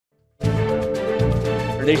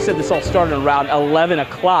They said this all started around 11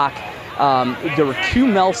 o'clock. There were 2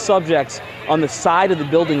 male subjects on the side of the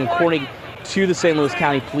building, according to the St. Louis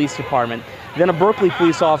County Police Department. Then a Berkeley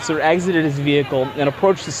police officer exited his vehicle and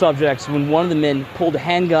approached the subjects when one of the men pulled a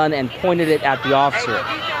handgun and pointed it at the officer.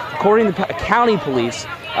 According to the county police,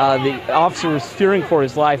 the officer was fearing for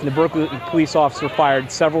his life, and the Berkeley police officer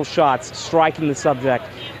fired several shots, striking the subject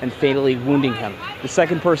and fatally wounding him. The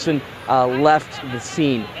second person left the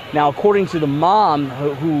scene. Now, according to the mom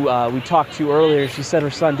who we talked to earlier, she said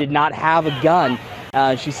her son did not have a gun.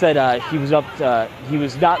 She said he was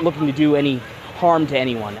not looking to do any harm to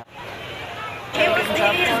anyone.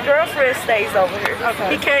 His girlfriend stays over here.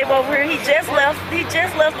 Okay. He came over here. He just left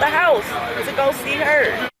the house to go see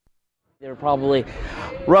her. There were probably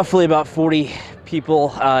roughly about 40 people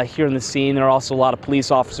here in the scene. There are also a lot of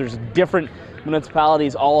police officers, different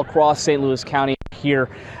municipalities all across St. Louis County here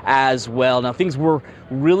as well. Now, things were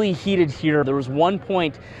really heated here. There was one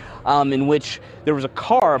point in which there was a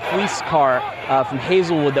police car from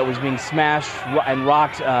Hazelwood that was being smashed and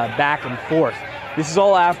rocked back and forth. This is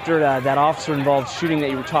all after that officer-involved shooting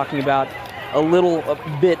that you were talking about a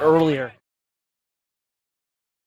bit earlier.